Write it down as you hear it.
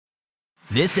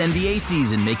This NBA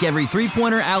season, make every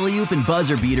three-pointer, alley-oop, and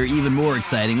buzzer beater even more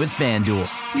exciting with FanDuel.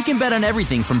 You can bet on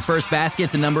everything from first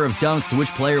basket to number of dunks to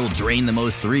which player will drain the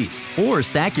most threes. Or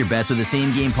stack your bets with a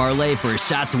same-game parlay for a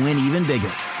shot to win even bigger.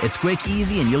 It's quick,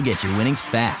 easy, and you'll get your winnings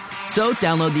fast. So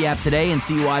download the app today and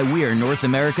see why we're North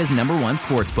America's #1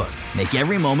 sportsbook. Make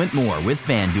every moment more with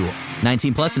FanDuel.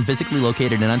 19 plus and physically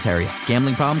located in Ontario.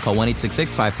 Gambling problem? Call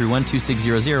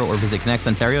 1-866-531-2600 or visit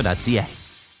connectsontario.ca.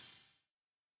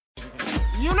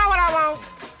 You know what I want?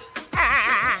 I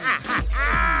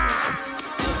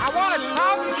want to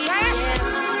talk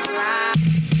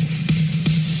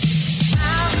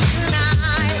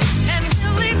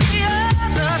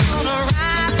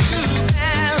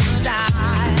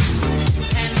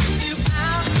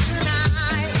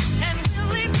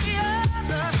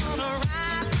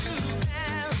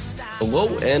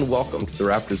Hello and welcome to the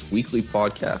Raptors Weekly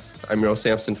Podcast. I'm your host,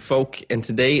 Samson Folk, and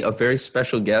today a very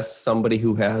special guest, somebody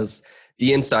who has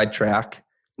the inside track,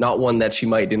 not one that she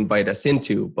might invite us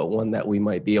into, but one that we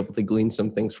might be able to glean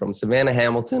some things from. Savannah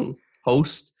Hamilton,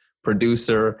 host,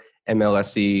 producer,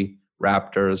 MLSE,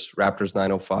 Raptors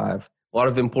 905. A lot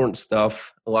of important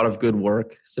stuff, a lot of good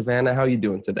work. Savannah, how are you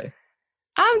doing today?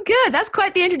 I'm good. That's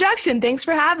quite the introduction. Thanks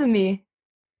for having me.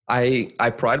 I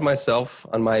pride myself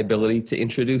on my ability to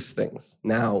introduce things.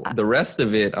 Now, the rest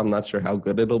of it, I'm not sure how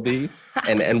good it'll be,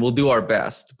 and we'll do our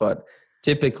best. But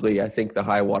typically, I think the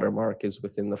high water mark is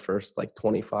within the first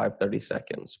 25, 30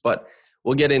 seconds. But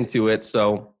we'll get into it.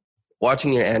 So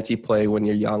watching your auntie play when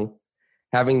you're young,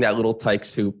 having that little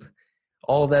Tykes hoop,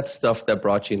 all that stuff that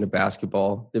brought you into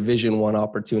basketball, Division I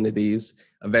opportunities,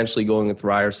 eventually going with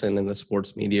Ryerson in the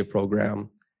sports media program,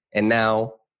 and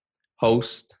now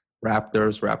host,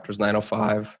 Raptors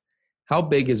 905. How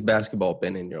big has basketball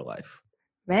been in your life?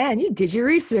 Man, you did your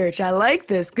research. I like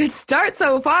this. Good start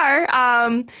so far.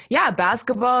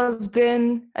 Basketball has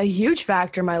been a huge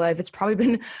factor in my life. It's probably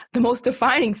been the most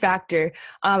defining factor.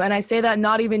 And I say that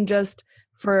not even just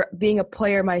for being a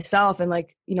player myself and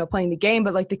playing the game,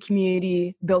 but the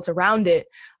community built around it.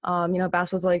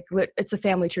 Basketball's it's a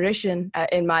family tradition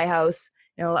in my house.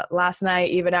 Last night,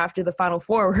 even after the Final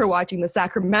Four, we were watching the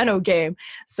Sacramento game.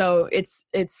 So it's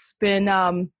been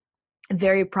a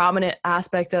very prominent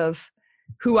aspect of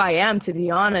who I am, to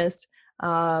be honest.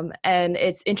 And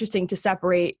it's interesting to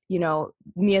separate,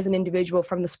 me as an individual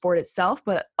from the sport itself,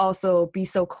 but also be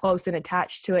so close and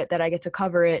attached to it that I get to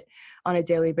cover it on a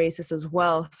daily basis as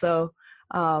well. So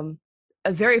I'm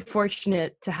very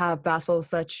fortunate to have basketball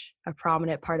such a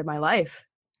prominent part of my life.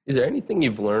 Is there anything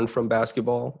you've learned from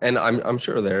basketball? And I'm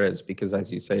sure there is, because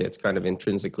as you say, it's kind of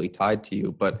intrinsically tied to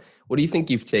you. But what do you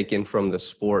think you've taken from the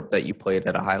sport that you played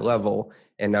at a high level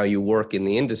and now you work in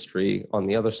the industry on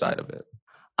the other side of it?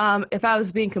 If I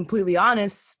was being completely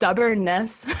honest,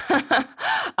 stubbornness.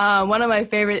 One of my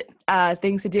favorite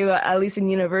things to do, at least in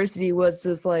university, was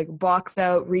just box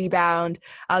out, rebound.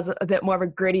 I was a bit more of a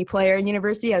gritty player in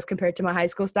university as compared to my high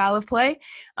school style of play.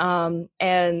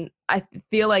 And I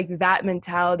feel like that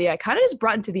mentality I kind of just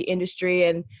brought into the industry.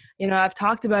 And, I've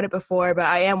talked about it before, but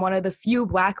I am one of the few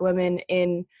Black women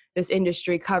in this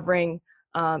industry covering,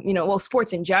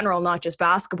 sports in general, not just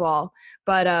basketball.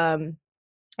 But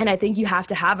and I think you have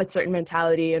to have a certain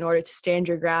mentality in order to stand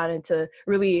your ground and to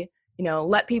really,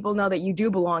 let people know that you do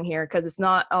belong here, because it's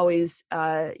not always,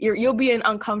 you'll be in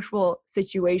uncomfortable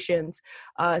situations.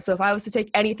 So if I was to take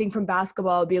anything from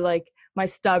basketball, it'd be my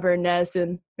stubbornness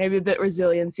and maybe a bit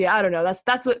resiliency. I don't know.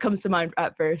 That's what comes to mind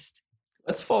at first.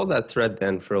 Let's follow that thread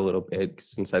then for a little bit,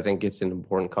 since I think it's an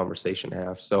important conversation to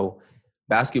have. So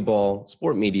basketball,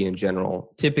 sport media in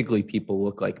general, typically people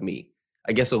look like me.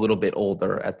 I guess a little bit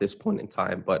older at this point in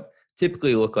time, but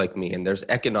typically look like me. And there's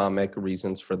economic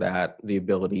reasons for that, the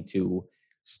ability to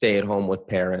stay at home with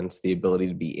parents, the ability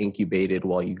to be incubated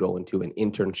while you go into an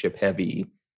internship heavy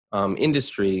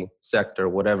industry sector,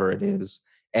 whatever it is.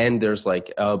 And there's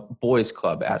a boys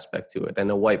club aspect to it and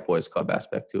a white boys club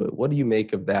aspect to it. What do you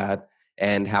make of that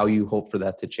and how you hope for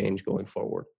that to change going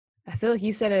forward? I feel like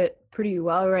you said it pretty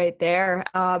well right there.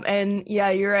 And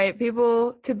yeah, you're right.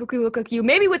 People typically look like you,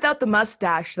 maybe without the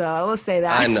mustache though. I will say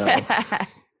that. I know.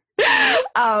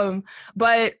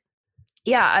 But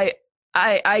yeah,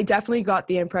 I definitely got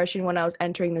the impression when I was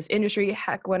entering this industry,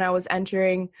 heck, when I was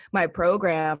entering my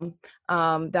program,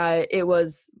 that it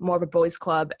was more of a boys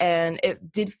club. And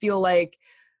it did feel like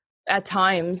at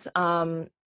times,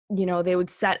 they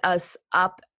would set us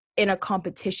up in a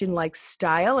competition-like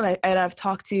style. And I've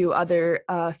talked to other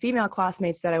female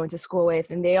classmates that I went to school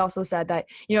with, and they also said that,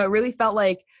 it really felt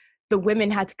like the women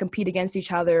had to compete against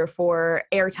each other for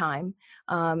airtime.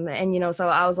 So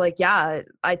I was like, yeah,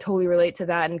 I totally relate to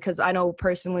that. And because I know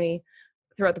personally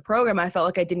throughout the program, I felt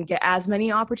like I didn't get as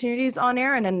many opportunities on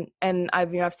air. And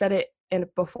I've said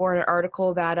it before in an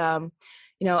article that,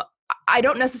 I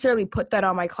don't necessarily put that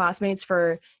on my classmates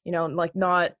for, like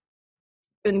not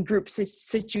in group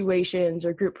situations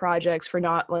or group projects for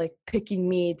not like picking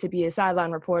me to be a sideline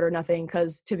reporter, nothing.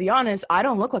 Because to be honest, I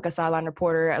don't look like a sideline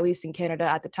reporter, at least in Canada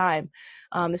at the time.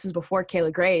 This is before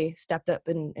Kayla Gray stepped up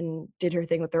and did her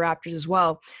thing with the Raptors as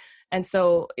well. And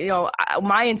so,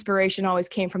 my inspiration always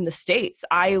came from the States.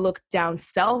 I looked down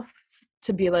south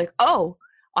to be like, oh,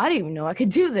 I didn't even know I could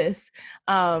do this.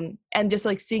 And just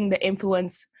like seeing the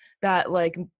influence that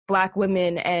like Black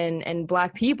women and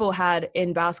Black people had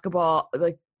in basketball,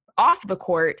 like off the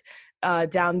court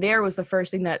down there, was the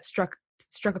first thing that struck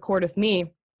a chord with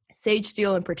me. Sage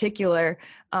Steele in particular.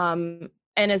 And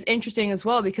it's interesting as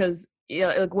well because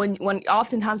like when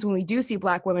oftentimes when we do see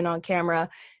Black women on camera,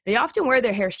 they often wear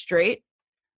their hair straight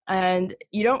and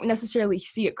you don't necessarily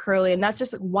see it curly. And that's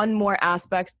just one more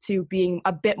aspect to being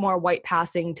a bit more white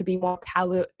passing, to be more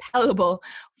palatable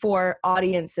for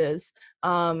audiences.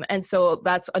 And so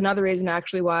that's another reason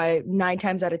actually why 9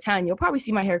 times out of 10, you'll probably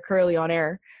see my hair curly on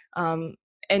air. And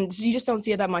you just don't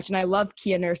see it that much. And I love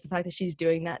Kia Nurse, the fact that she's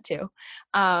doing that too.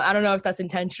 I don't know if that's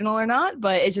intentional or not,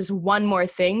 but it's just one more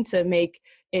thing to make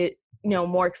it,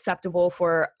 more acceptable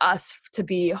for us to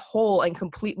be whole and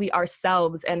completely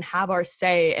ourselves and have our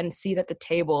say and seat at the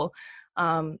table.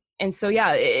 And so,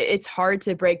 yeah, it's hard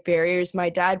to break barriers.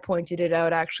 My dad pointed it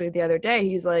out actually the other day.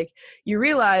 He's like, you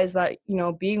realize that,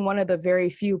 being one of the very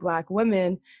few Black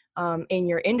women in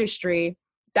your industry,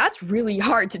 that's really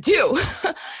hard to do.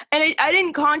 And I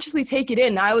didn't consciously take it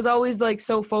in. I was always like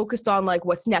so focused on like,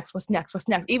 what's next?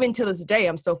 Even to this day,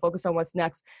 I'm so focused on what's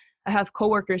next. I have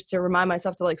coworkers to remind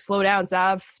myself to like, slow down,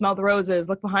 Sav, smell the roses,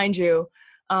 look behind you.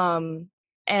 And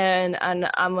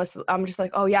I'm just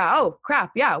like, oh yeah, oh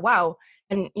crap. Yeah. Wow.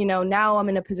 And, now I'm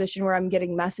in a position where I'm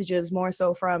getting messages more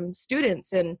so from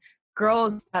students and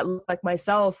girls that look like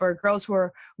myself or girls who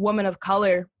are women of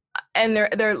color. And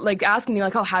they're like asking me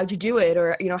like, oh, how'd you do it?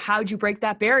 Or, how'd you break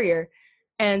that barrier?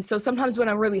 And so sometimes when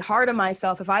I'm really hard on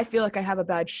myself, if I feel like I have a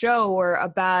bad show or a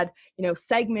bad,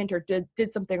 segment or did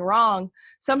something wrong,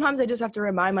 sometimes I just have to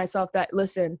remind myself that,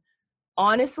 listen,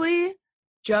 honestly,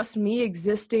 just me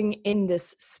existing in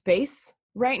this space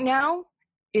right now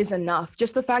is enough.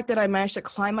 Just the fact that I managed to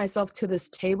climb myself to this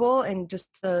table and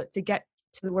just to get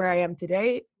to where I am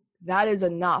today, that is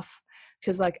enough.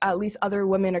 Because like at least other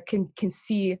women can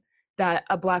see that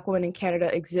a Black woman in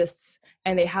Canada exists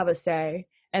and they have a say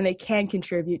and they can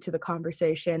contribute to the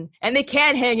conversation and they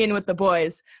can hang in with the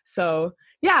boys. So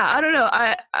yeah, I don't know.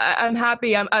 I'm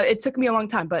happy. It took me a long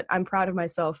time, but I'm proud of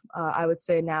myself. I would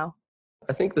say now.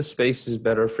 I think the space is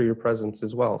better for your presence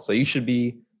as well. So you should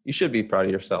be proud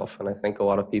of yourself. And I think a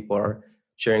lot of people are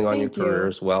cheering on your career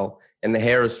as well. And the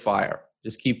hair is fire.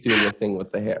 Just keep doing your thing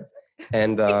with the hair.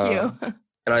 And thank you.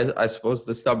 And I suppose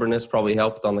the stubbornness probably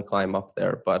helped on the climb up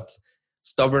there, but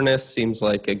stubbornness seems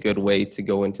like a good way to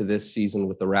go into this season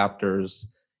with the Raptors.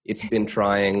 It's been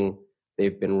trying.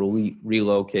 They've been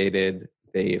relocated.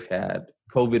 They've had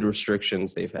COVID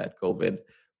restrictions. They've had COVID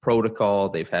protocol.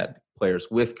 They've had players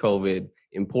with COVID,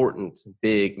 important,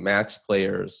 big, max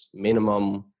players,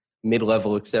 minimum,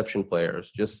 mid-level exception players.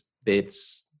 Just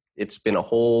it's been a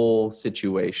whole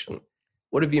situation.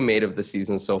 What have you made of the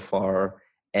season so far?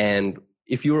 And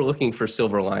if you were looking for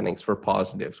silver linings, for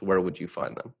positives, where would you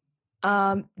find them?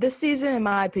 This season, in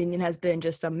my opinion, has been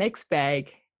just a mixed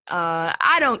bag.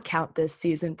 I don't count this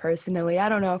season personally. I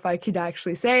don't know if I could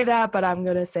actually say that, but I'm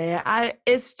going to say it.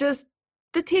 It's just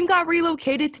the team got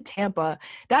relocated to Tampa.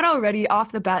 That already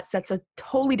off the bat sets a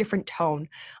totally different tone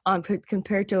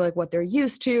compared to like what they're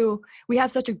used to. We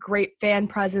have such a great fan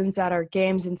presence at our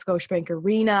games in Scotiabank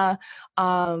Arena.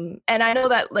 And I know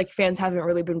that like fans haven't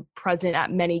really been present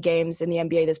at many games in the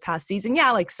NBA this past season.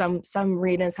 Yeah, like some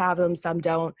arenas have them, some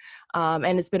don't.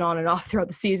 And it's been on and off throughout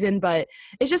the season, but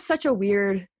it's just such a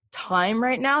weird time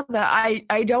right now that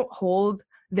I don't hold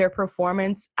their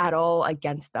performance at all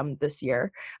against them this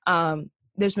year.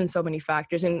 There's been so many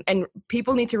factors and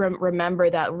people need to remember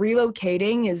that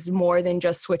relocating is more than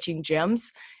just switching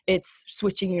gyms. It's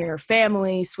switching your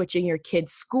family, switching your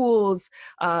kids' schools,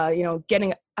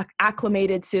 getting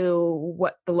acclimated to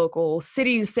what the local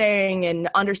city is saying and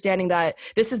understanding that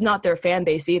this is not their fan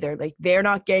base either. Like they're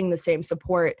not getting the same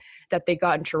support that they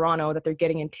got in Toronto, that they're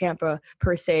getting in Tampa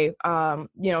per se,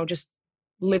 just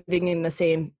living in the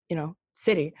same,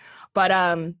 city. But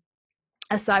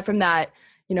aside from that,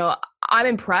 I'm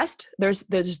impressed. There's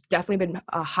definitely been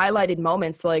highlighted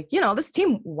moments like, this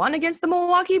team won against the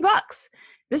Milwaukee Bucks.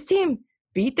 This team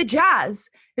beat the Jazz.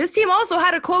 This team also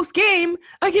had a close game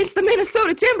against the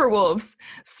Minnesota Timberwolves.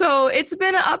 So it's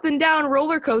been an up and down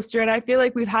roller coaster, and I feel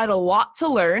like we've had a lot to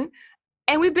learn,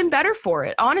 and we've been better for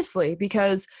it, honestly,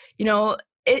 because, you know,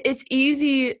 it's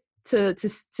easy to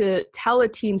tell a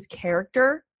team's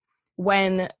character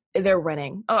when they're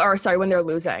winning, when they're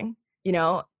losing. You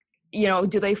know,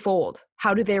 do they fold?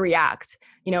 How do they react?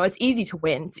 You know, it's easy to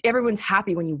win. Everyone's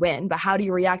happy when you win, but how do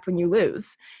you react when you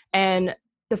lose? And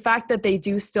the fact that they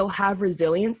do still have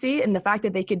resiliency, and the fact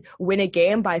that they could win a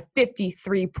game by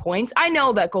 53 points. I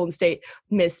know that Golden State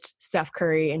missed Steph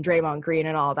Curry and Draymond Green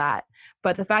and all that,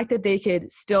 but the fact that they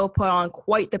could still put on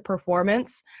quite the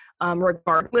performance,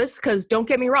 regardless, because don't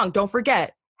get me wrong, don't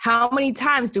forget, how many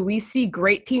times do we see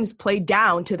great teams play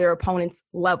down to their opponent's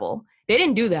level? They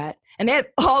didn't do that. And they had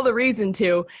all the reason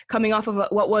to, coming off of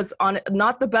what was on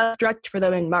not the best stretch for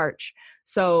them in March.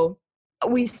 So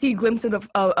we see glimpses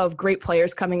of great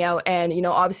players coming out. And, you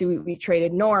know, obviously we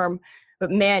traded Norm,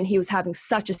 but man, he was having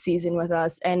such a season with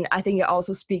us. And I think it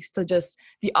also speaks to just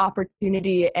the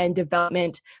opportunity and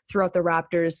development throughout the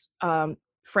Raptors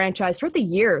franchise throughout the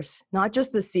years, not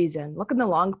just this season. Look at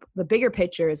the bigger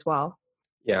picture as well.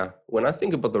 Yeah. When I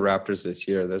think about the Raptors this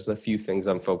year, there's a few things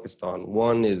I'm focused on.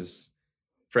 One is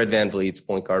Fred VanVleet's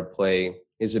point guard play,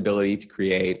 his ability to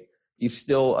create. He's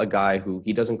still a guy who,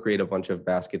 he doesn't create a bunch of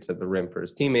baskets at the rim for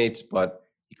his teammates, but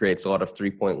he creates a lot of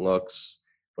three-point looks.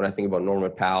 When I think about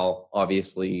Norman Powell,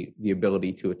 obviously the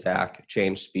ability to attack,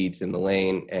 change speeds in the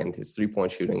lane, and his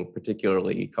three-point shooting,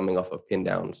 particularly coming off of pin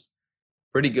downs,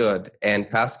 pretty good. And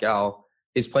Pascal,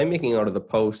 his playmaking out of the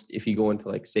post, if you go into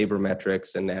like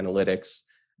sabermetrics and analytics,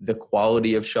 the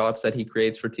quality of shots that he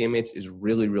creates for teammates is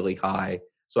really, really high.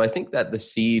 So I think that the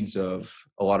seeds of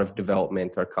a lot of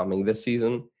development are coming this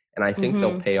season, and I think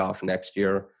they'll pay off next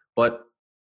year. But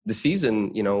the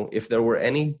season, you know, if there were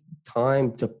any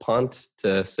time to punt,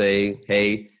 to say,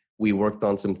 hey, we worked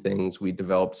on some things, we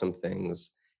developed some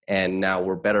things, and now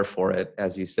we're better for it,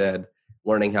 as you said,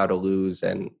 learning how to lose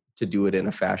and to do it in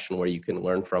a fashion where you can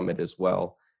learn from it as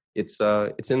well. It's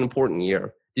an important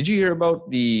year. Did you hear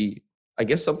about I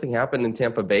guess something happened in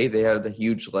Tampa Bay? They had a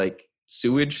huge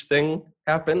sewage thing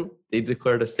happen. They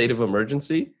declared a state of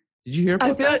emergency. Did you hear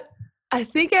about that? I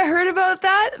think I heard about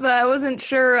that, but I wasn't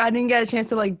sure. I didn't get a chance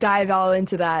to dive all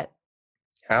into that.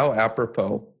 How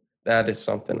apropos. That is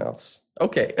something else.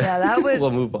 Okay. Yeah, that would.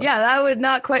 We'll move on. Yeah, that would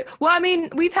not quite. Well, I mean,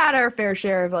 we've had our fair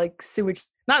share of sewage.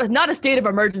 Not a state of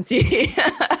emergency.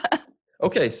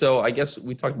 Okay, so I guess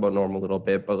we talked about Norm a little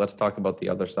bit, but let's talk about the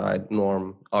other side.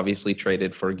 Norm obviously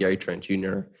traded for Gary Trent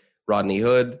Jr., Rodney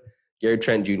Hood. Gary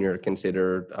Trent Jr.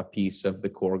 considered a piece of the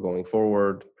core going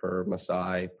forward, per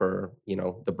Masai, per,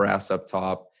 the brass up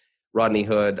top. Rodney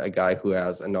Hood, a guy who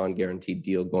has a non-guaranteed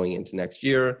deal going into next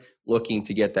year, looking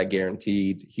to get that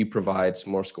guaranteed. He provides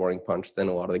more scoring punch than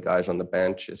a lot of the guys on the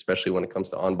bench, especially when it comes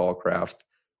to on-ball craft.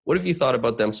 What have you thought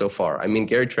about them so far? I mean,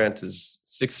 Gary Trent is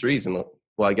 6 threes,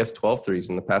 12 threes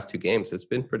in the past 2 games. It's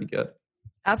been pretty good.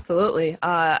 Absolutely.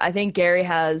 I think Gary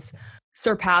has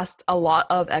surpassed a lot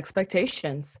of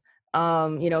expectations.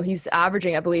 He's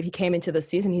averaging, I believe he came into the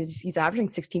season, he's averaging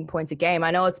 16 points a game.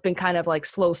 I know it's been kind of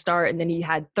slow start, and then he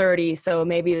had 30, so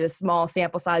maybe the small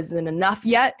sample size isn't enough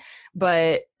yet,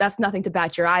 but that's nothing to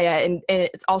bat your eye at. And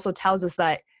it also tells us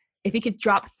that if he could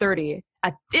drop 30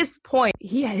 at this point,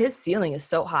 his ceiling is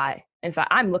so high. In fact,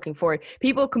 I'm looking forward.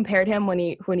 People compared him when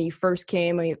he first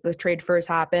came, when the trade first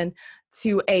happened,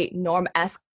 to a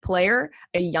Norm-esque player,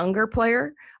 a younger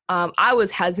player. I was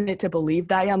hesitant to believe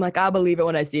that. I'm I'll believe it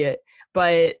when I see it.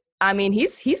 But I mean,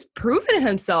 he's proven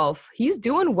himself. He's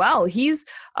doing well. He's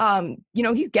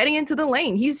he's getting into the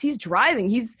lane. He's driving.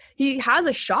 He has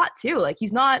a shot too.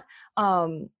 He's not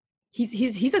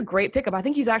he's a great pickup. I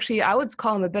think he's actually, I would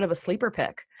call him a bit of a sleeper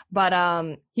pick.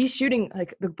 But he's shooting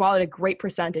the ball at a great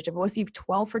percentage. Was he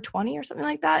 12 for 20 or something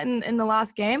like that in the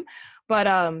last game? But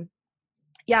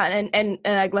yeah, and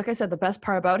like I said, the best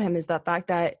part about him is the fact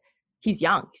that he's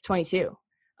young. He's 22.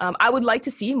 I would like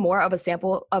to see more of a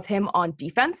sample of him on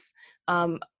defense.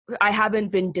 I haven't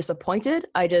been disappointed.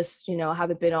 I just,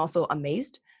 haven't been also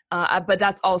amazed. But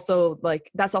that's also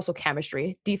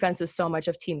chemistry. Defense is so much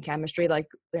of team chemistry,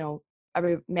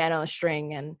 every man on a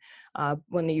string, and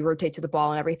when you rotate to the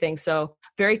ball and everything. So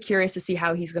very curious to see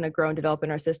how he's going to grow and develop in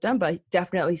our system, but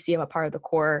definitely see him a part of the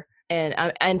core.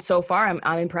 And so far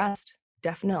I'm impressed.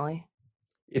 Definitely.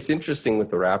 It's interesting with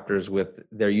the Raptors,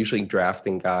 they're usually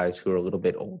drafting guys who are a little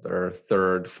bit older,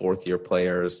 3rd, 4th year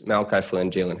players. Malachi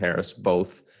Flynn, Jalen Harris,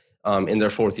 both in their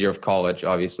 4th year of college,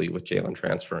 obviously with Jalen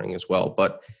transferring as well.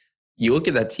 But you look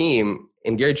at that team,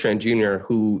 and Gary Trent Jr.,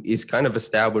 who is kind of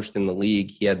established in the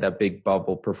league, he had that big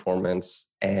bubble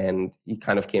performance, and he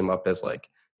kind of came up as like,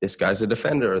 this guy's a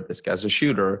defender, this guy's a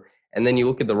shooter. And then you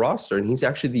look at the roster, and he's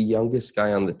actually the youngest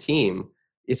guy on the team.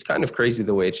 It's kind of crazy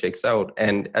the way it shakes out.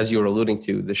 And as you were alluding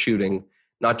to, the shooting,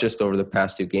 not just over the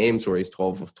past 2 games where he's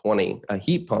 12 of 20, a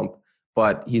heat pump,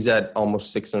 but he's at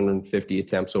almost 650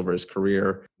 attempts over his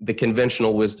career. The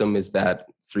conventional wisdom is that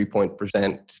 3-point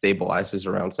percent stabilizes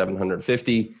around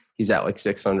 750. He's at like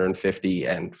 650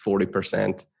 and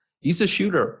 40%. He's a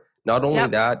shooter. Not only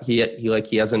that,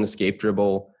 he has an escape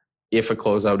dribble. If a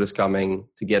closeout is coming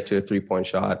to get to a 3-point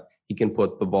shot, he can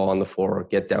put the ball on the floor,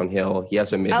 get downhill. He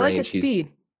has a mid-range. I like his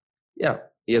speed.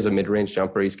 He has a mid-range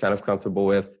jumper he's kind of comfortable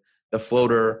with. The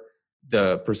floater,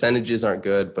 the percentages aren't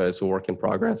good, but it's a work in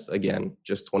progress. Again,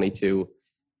 just 22.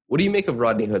 What do you make of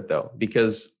Rodney Hood, though?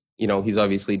 Because, he's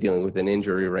obviously dealing with an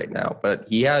injury right now, but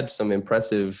he had some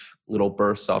impressive little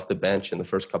bursts off the bench in the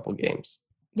first couple games.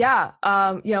 Yeah.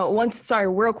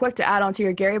 Real quick to add on to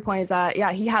your Gary point is that,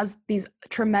 he has these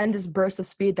tremendous bursts of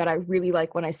speed that I really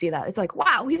like when I see that. It's like,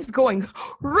 wow, he's going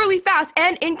really fast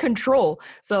and in control.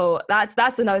 So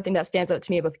that's another thing that stands out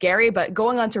to me with Gary. But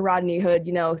going on to Rodney Hood,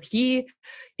 he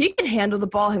can handle the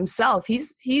ball himself.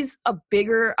 He's a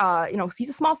bigger, he's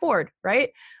a small forward,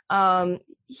 right?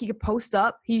 He could post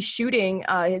up. He's shooting,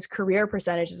 his career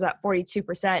percentage is at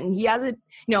 42%. And he hasn't,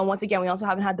 once again, we also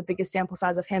haven't had the biggest sample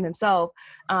size of him himself.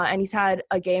 And he's had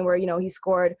a game where, he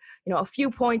scored, a few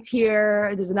points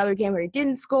here. There's another game where he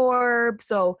didn't score.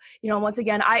 So, once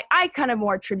again, I kind of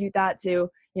more attribute that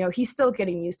to, he's still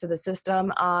getting used to the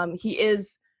system. He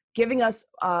is giving us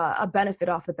a benefit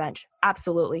off the bench.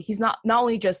 Absolutely. He's not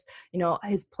only just,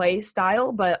 his play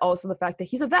style, but also the fact that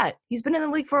he's a vet. He's been in the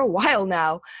league for a while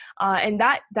now. And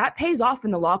that pays off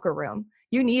in the locker room.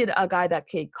 You need a guy that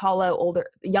can call out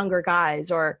younger guys,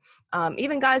 or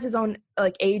even guys his own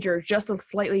age or just a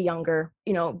slightly younger,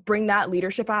 bring that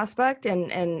leadership aspect.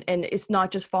 And it's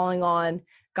not just falling on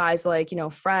guys like,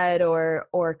 Fred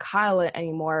or Kyle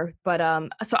anymore. But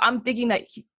so I'm thinking that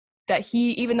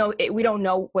he, even though we don't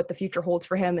know what the future holds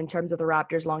for him in terms of the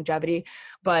Raptors' longevity,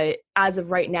 but as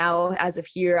of right now, as of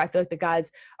here, I feel like the guys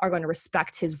are going to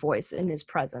respect his voice and his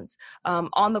presence.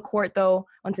 On the court, though,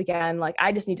 once again,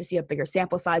 I just need to see a bigger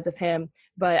sample size of him.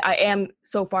 But I am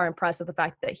so far impressed with the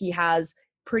fact that he has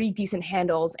pretty decent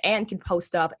handles and can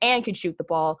post up and can shoot the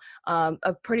ball,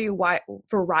 a pretty wide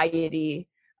variety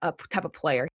type of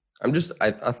player. I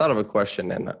thought of a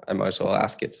question, and I might as well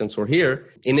ask it since we're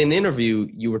here. In an interview,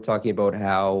 you were talking about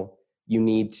how you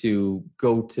need to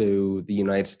go to the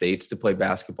United States to play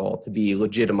basketball to be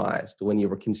legitimized when you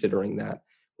were considering that,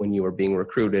 when you were being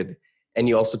recruited. And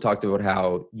you also talked about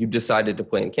how you decided to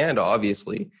play in Canada,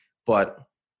 obviously, but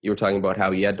you were talking about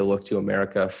how you had to look to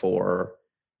America for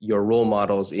your role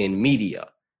models in media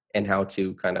and how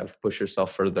to kind of push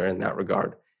yourself further in that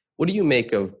regard. What do you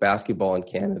make of basketball in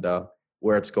Canada,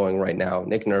 where it's going right now?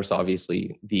 Nick Nurse,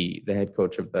 obviously the head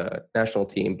coach of the national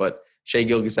team, but Shai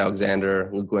Gilgeous-Alexander,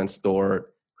 Le Guin Stort,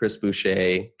 Chris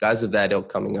Boucher, guys of that ilk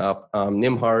coming up.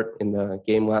 Nimhart in the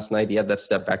game last night, he had that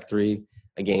step back 3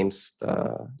 against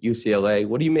UCLA.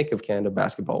 What do you make of Canada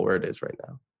basketball where it is right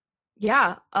now?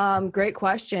 Yeah, great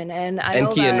question. And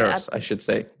Kia Nurse, I should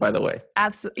say, by the way.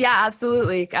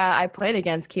 Absolutely. I played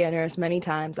against Kia Nurse many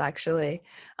times, actually.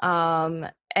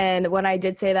 And when I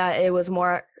did say that, it was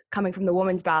more coming from the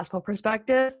women's basketball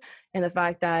perspective, and the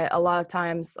fact that a lot of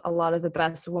times, a lot of the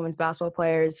best women's basketball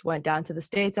players went down to the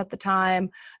States at the time.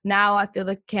 Now I feel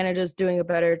like Canada's doing a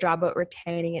better job at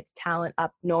retaining its talent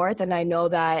up north. And I know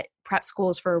that prep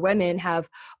schools for women have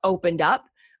opened up.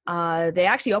 They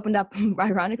actually opened up,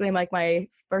 ironically, in my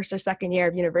first or second year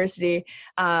of university.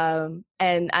 And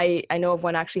I know of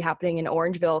one actually happening in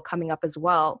Orangeville coming up as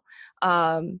well.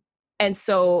 And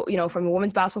so, from a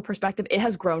women's basketball perspective, it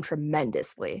has grown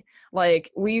tremendously.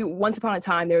 Once upon a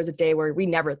time, there was a day where we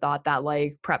never thought that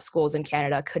prep schools in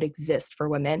Canada could exist for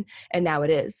women, and now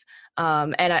it is.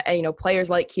 Players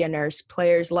like Kia Nurse,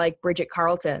 players like Bridget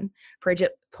Carleton,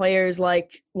 players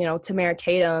like Tamara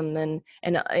Tatum and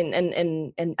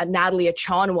Natalie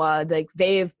Achonwa,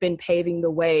 they've been paving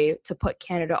the way to put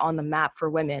Canada on the map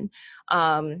for women.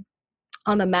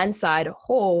 On the men's side,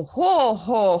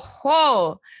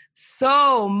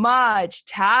 so much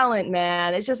talent,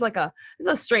 man. It's just it's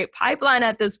a straight pipeline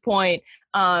at this point.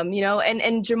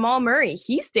 And Jamal Murray,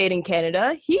 he stayed in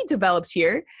Canada. He developed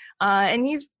here. And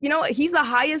he's the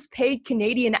highest paid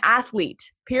Canadian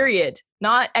athlete, period.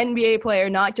 Not NBA player,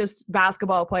 not just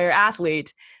basketball player,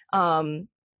 athlete. And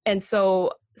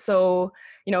so, So,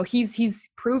 he's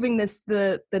proving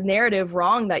the narrative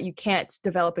wrong that you can't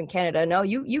develop in Canada. No,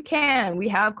 you can. We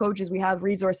have coaches, we have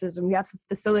resources, and we have some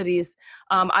facilities.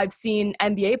 I've seen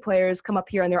NBA players come up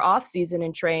here in their off season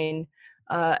and train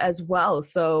as well.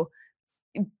 So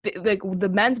the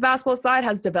men's basketball side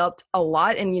has developed a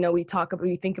lot. And,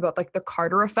 we think about like the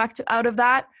Carter effect out of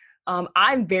that.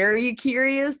 I'm very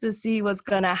curious to see what's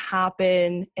going to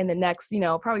happen in the next,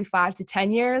 probably 5 to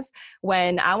 10 years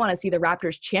when I want to see the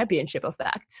Raptors championship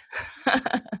effect.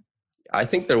 I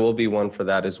think there will be one for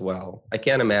that as well. I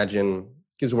can't imagine,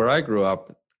 because where I grew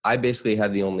up, I basically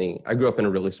had I grew up in a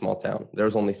really small town. There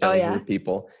was only 700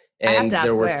 people. And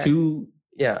there were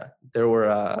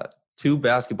two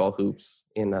basketball hoops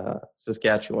in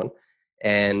Saskatchewan.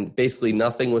 And basically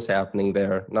nothing was happening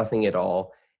there, nothing at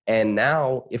all. And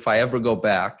now, if I ever go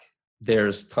back,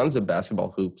 there's tons of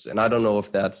basketball hoops. And I don't know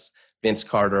if that's Vince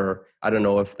Carter. I don't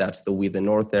know if that's the We the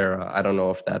North era. I don't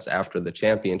know if that's after the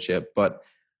championship. But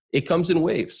it comes in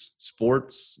waves.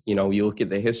 Sports, you look at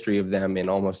the history of them in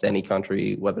almost any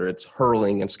country, whether it's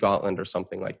hurling in Scotland or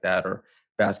something like that, or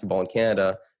basketball in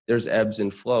Canada, there's ebbs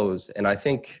and flows. And I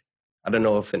don't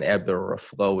know if an ebb or a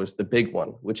flow is the big one.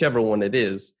 Whichever one it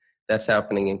is, that's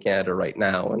happening in Canada right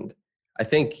now. And I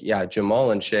think,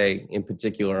 Jamal and Shea in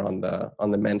particular on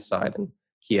the men's side, and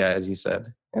Kia, as you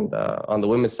said, and on the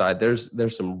women's side,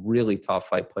 there's some really top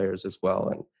flight players as well.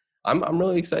 And I'm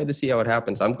really excited to see how it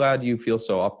happens. I'm glad you feel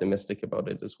so optimistic about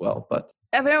it as well. But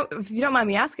if you don't mind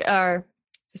me asking, or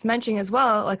just mentioning as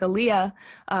well, like Aaliyah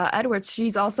Edwards,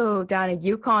 she's also down at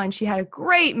UConn. She had a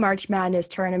great March Madness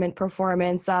tournament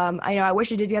performance. I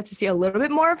wish I did get to see a little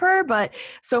bit more of her, but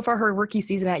so far her rookie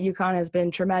season at UConn has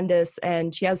been tremendous,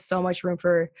 and she has so much room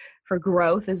for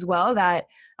growth as well that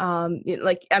I'm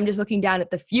just looking down at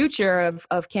the future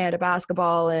of Canada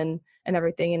basketball and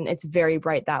everything, and it's very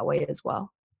bright that way as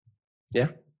well. Yeah,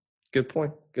 good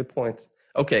point.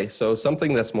 Okay, so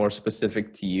something that's more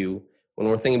specific to you. When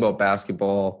we're thinking about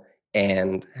basketball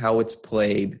and how it's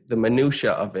played, the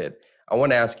minutia of it, I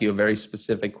want to ask you a very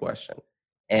specific question.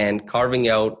 And carving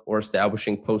out or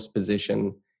establishing post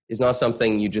position is not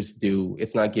something you just do.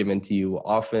 It's not given to you.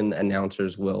 Often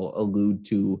announcers will allude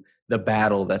to the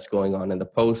battle that's going on in the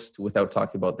post without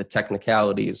talking about the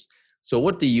technicalities. So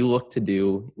what do you look to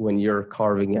do when you're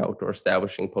carving out or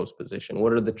establishing post position?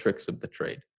 What are the tricks of the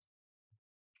trade?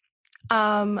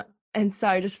 And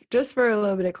sorry, just for a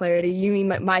little bit of clarity, you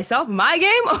mean myself, my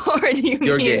game, or do you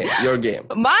mean your game?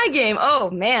 My game.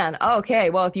 Oh man. Okay.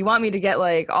 Well, if you want me to get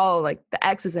like all like the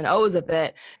X's and O's of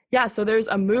it, yeah. So there's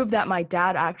a move that my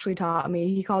dad actually taught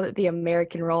me. He called it the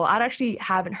American roll. I actually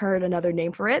haven't heard another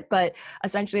name for it, but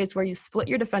essentially it's where you split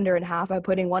your defender in half by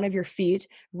putting one of your feet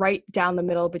right down the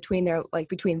middle between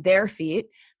their feet,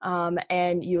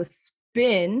 and you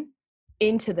spin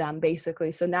into them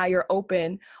basically. So now you're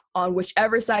open on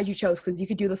whichever side you chose, because you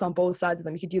could do this on both sides of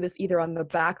them. You could do this either on the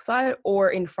back side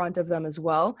or in front of them as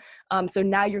well. So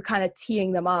now you're kind of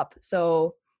teeing them up.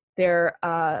 So they're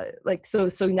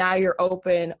so now you're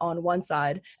open on one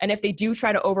side. And if they do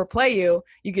try to overplay you,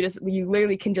 you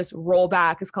literally can just roll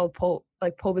back. It's called pull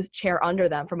this chair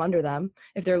from under them.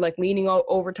 If they're like leaning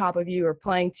over top of you or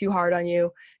playing too hard on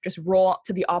you, just roll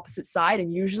to the opposite side,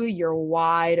 and usually you're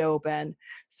wide open.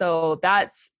 So that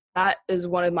is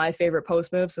one of my favorite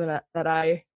post moves that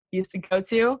I used to go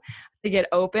to get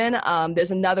open.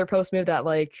 There's another post move that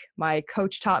like my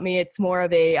coach taught me. It's more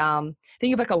of a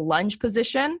think of like a lunge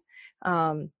position,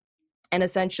 and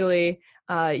essentially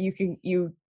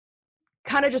you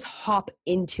kind of just hop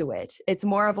into it. It's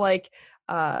more of like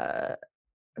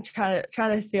I'm trying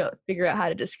to figure out how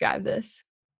to describe this.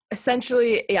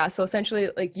 Essentially, yeah. So essentially,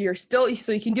 like you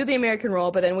can do the American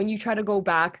roll, but then when you try to go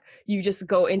back, you just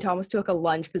go into almost to like a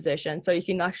lunge position. So you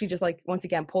can actually just like, once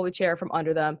again, pull the chair from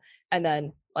under them and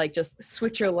then like just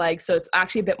switch your legs. So it's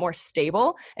actually a bit more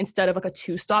stable. Instead of like a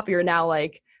two-stop, you're now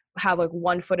like have like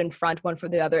 1 foot in front, 1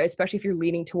 foot the other, especially if you're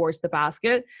leaning towards the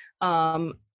basket.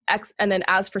 And then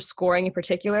as for scoring in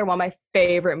particular, one of my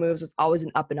favorite moves was always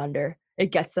an up and under.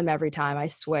 It gets them every time, I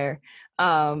swear.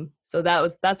 So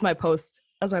that's my post.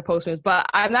 That's my post moves. But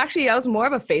I was more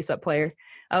of a face-up player.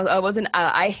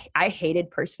 I hated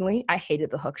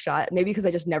the hook shot. Maybe because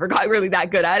I just never got really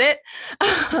that good at it.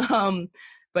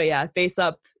 But yeah,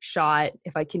 face-up shot,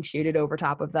 if I can shoot it over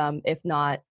top of them. If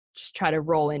not, just try to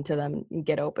roll into them and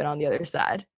get open on the other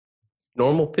side.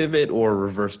 Normal pivot or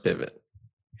reverse pivot?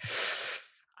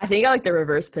 I think I like the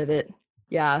reverse pivot.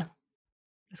 Yeah,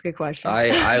 that's a good question.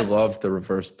 I love the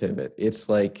reverse pivot. It's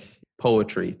like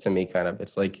poetry to me, kind of.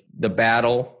 It's like the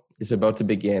battle is about to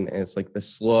begin, and it's like the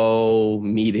slow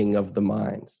meeting of the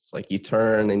minds. It's like you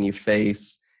turn and you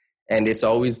face, And it's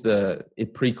always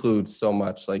it precludes so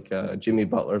much, like Jimmy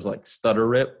Butler's like stutter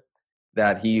rip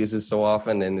that he uses so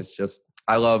often. And it's just,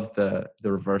 I love the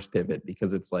reverse pivot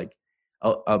because it's like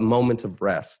a moment of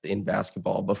rest in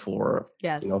basketball before,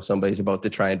 Yes. somebody's about to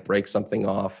try and break something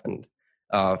off. And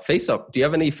face up. Do you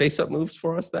have any face up moves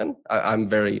for us then? I'm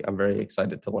very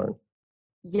excited to learn.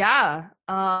 Yeah.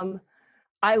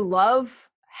 I love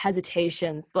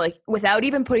hesitations, like without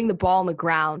even putting the ball on the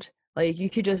ground. Like you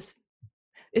could just,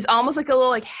 it's almost like a little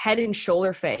like head and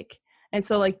shoulder fake. And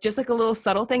so like just like a little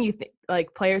subtle thing, you think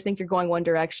like players think you're going one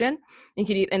direction,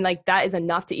 and like that is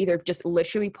enough to either just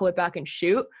literally pull it back and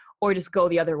shoot, or just go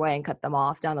the other way and cut them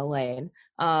off down the lane.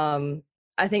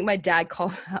 I think my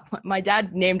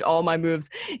dad named all my moves.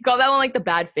 He called that one like the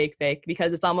bad fake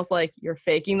because it's almost like you're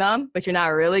faking them, but you're not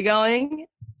really going.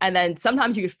 And then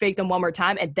sometimes you could fake them one more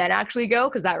time and then actually go,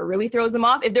 because that really throws them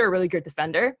off if they're a really good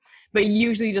defender. But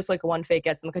usually just like one fake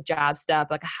gets them like a jab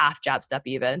step, like a half jab step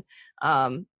even.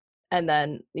 And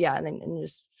then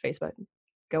just face back,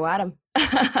 go at them.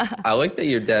 I like that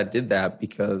your dad did that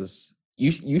because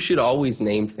you should always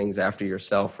name things after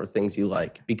yourself or things you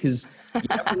like, because you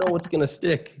never know what's going to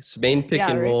stick. Spain pick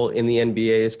and roll in the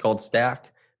NBA is called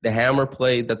stack. The hammer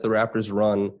play that the Raptors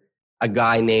run, a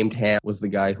guy named Ham was the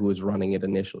guy who was running it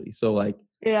initially. So like,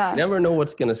 you never know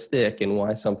what's going to stick and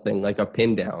why something like a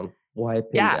pin down,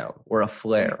 down or a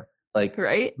flare. Like,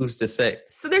 right? Who's to say?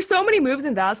 So there's so many moves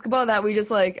in basketball that we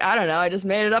just like, I don't know. I just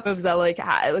made it up. It was that like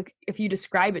if you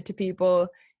describe it to people,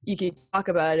 you can talk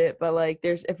about it. But like,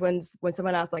 when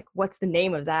someone asks like, what's the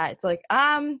name of that? It's like,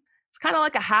 it's kind of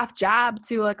like a half jab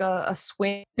to like a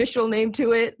swing official name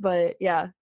to it. But yeah,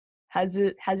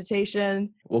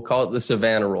 hesitation. We'll call it the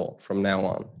Savannah roll from now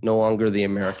on. No longer the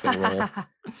American roll.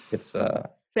 It's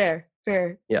fair.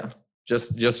 Yeah,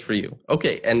 just for you.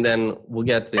 Okay, and then we'll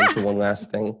get into one last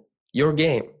thing. Your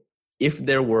game. If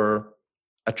there were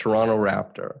a Toronto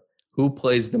Raptor, who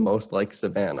plays the most like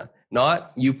Savannah?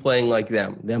 Not you playing like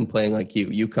them playing like you.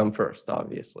 You come first,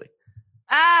 obviously.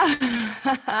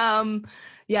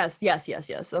 Yes.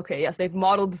 Okay, yes, they've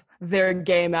modeled their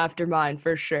game after mine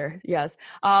for sure. Yes.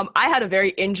 I had a very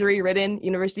injury-ridden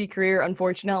university career,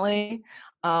 unfortunately.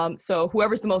 So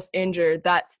whoever's the most injured,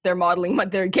 they're modeling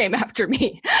their game after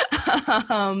me.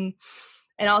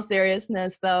 In all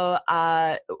seriousness, though,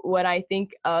 when I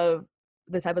think of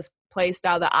the type of play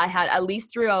style that I had, at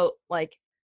least throughout like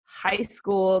high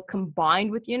school combined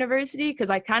with university,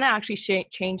 because I kind of actually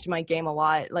changed my game a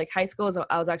lot. Like high school,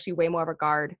 I was actually way more of a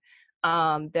guard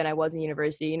than I was in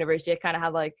university. University, I kind of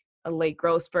had like a late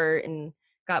growth spurt and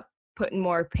got put in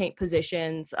more paint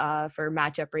positions for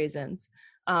matchup reasons.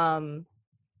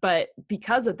 But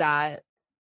because of that,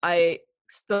 I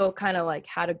still kind of like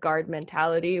had a guard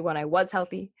mentality when I was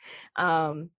healthy.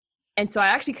 And so I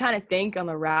actually kind of think on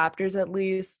the Raptors, at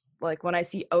least, like when I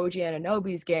see OG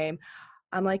Anunoby's game,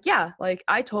 I'm like, yeah, like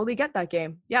I totally get that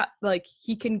game. Yeah, like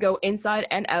he can go inside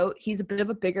and out. He's a bit of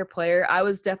a bigger player. I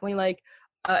was definitely like,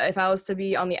 if I was to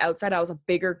be on the outside, I was a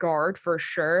bigger guard for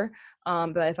sure.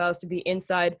 But if I was to be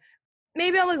inside,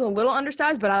 maybe I'm like a little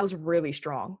undersized, but I was really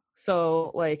strong.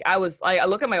 So like I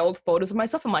look at my old photos of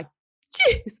myself, I'm like,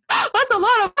 geez, that's a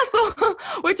lot of muscle,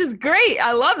 which is great.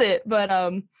 I love it. But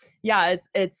yeah,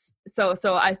 it's so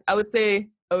I would say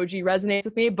OG resonates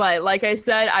with me. But like I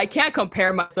said, I can't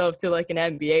compare myself to like an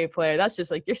NBA player. That's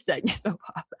just like, you're setting yourself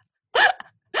up.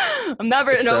 I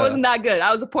wasn't that good.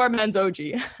 I was a poor man's OG.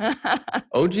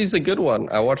 OG's a good one.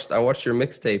 I watched your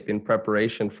mixtape in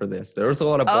preparation for this. There was a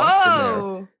lot of blocks in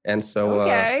there. And so,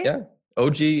 yeah,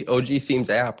 OG seems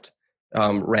apt.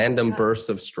 Random bursts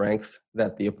of strength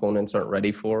that the opponents aren't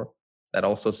ready for. That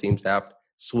also seems apt.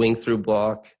 Swing through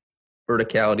block,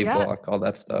 verticality block, all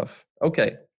that stuff.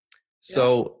 Okay.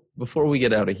 So before we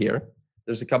get out of here,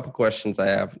 there's a couple questions I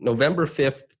have. November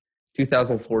 5th,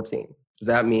 2014. Does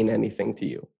that mean anything to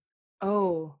you?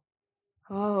 Oh,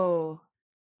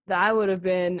 that would have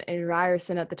been in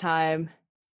Ryerson at the time.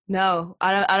 No,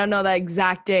 I don't know that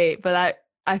exact date, but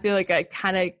I feel like I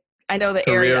know the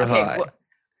career area. High.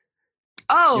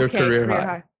 Okay, your career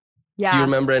high. Yeah. Do you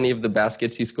remember any of the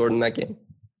baskets you scored in that game?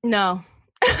 No.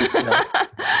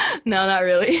 No, not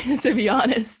really, to be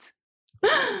honest.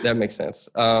 That makes sense.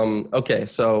 Okay,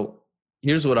 so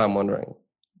here's what I'm wondering.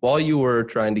 While you were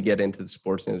trying to get into the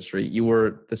sports industry, you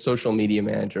were the social media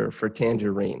manager for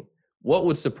Tangerine. What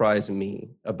would surprise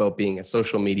me about being a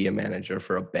social media manager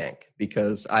for a bank?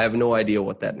 Because I have no idea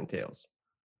what that entails.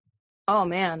 Oh,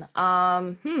 man.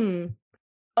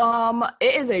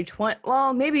 It is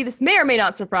maybe this may or may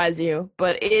not surprise you,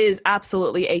 but it is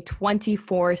absolutely a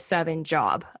 24/7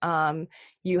 job.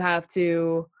 You have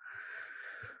to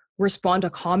respond to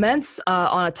comments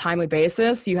on a timely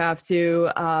basis. You have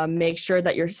to make sure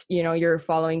that you're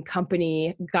following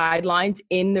company guidelines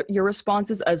in your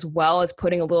responses, as well as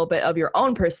putting a little bit of your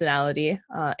own personality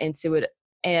into it.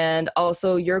 And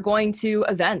also, you're going to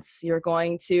events. You're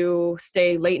going to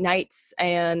stay late nights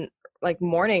and like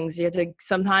mornings. You have to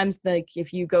sometimes, like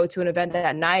if you go to an event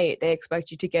at night, they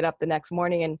expect you to get up the next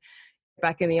morning and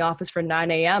back in the office for 9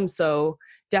 a.m. So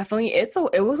definitely it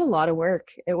was a lot of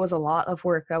work. It was a lot of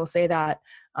work. I will say that.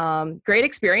 Great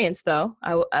experience though.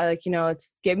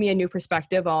 It's given me a new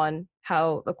perspective on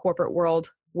how the corporate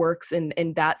world works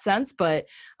in that sense. But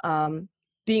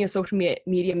being a social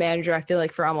media manager, I feel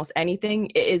like for almost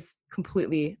anything, it is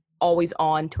completely always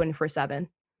on 24/7.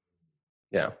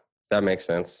 Yeah, that makes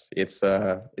sense. It's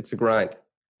a grind,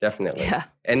 definitely. Yeah.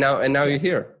 And now you're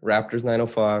here, Raptors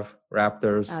 905,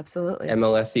 Raptors, Absolutely.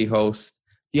 MLSE host.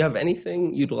 Do you have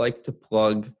anything you'd like to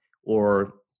plug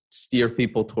or steer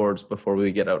people towards before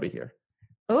we get out of here?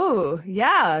 Oh,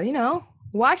 yeah.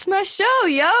 Watch my show,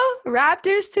 yo.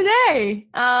 Raptors Today.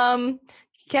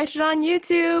 Catch it on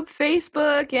YouTube,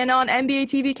 Facebook, and on NBA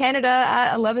TV Canada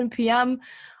at 11 p.m.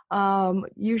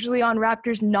 Usually on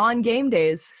Raptors non-game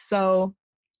days. So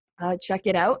check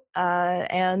it out.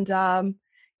 If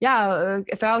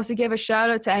I was to give a shout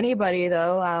out to anybody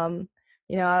though,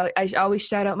 I always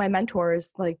shout out my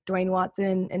mentors like Dwayne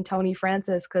Watson and Tony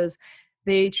Francis, because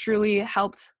they truly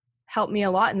helped me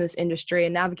a lot in this industry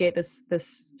and navigate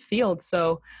this field.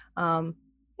 So I'd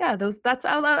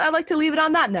like to leave it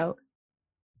on that note.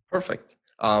 Perfect.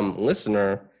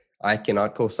 Listener, I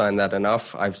cannot co-sign that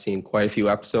enough. I've seen quite a few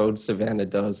episodes. Savannah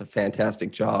does a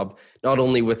fantastic job, not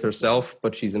only with herself,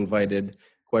 but she's invited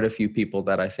quite a few people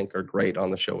that I think are great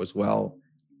on the show as well.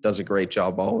 Does a great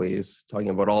job always talking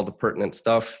about all the pertinent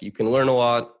stuff. You can learn a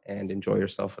lot and enjoy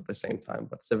yourself at the same time.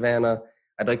 But Savannah,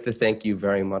 I'd like to thank you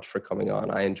very much for coming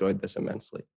on. I enjoyed this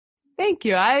immensely. Thank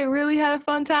you. I really had a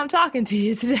fun time talking to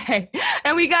you today.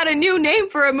 And we got a new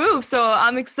name for a move, so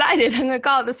I'm excited. I'm going to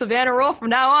call it the Savannah Roll from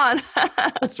now on.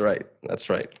 That's right.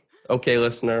 Okay,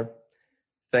 listener,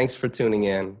 thanks for tuning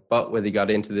in. But whether you got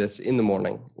into this in the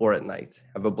morning or at night,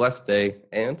 have a blessed day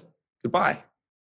and goodbye.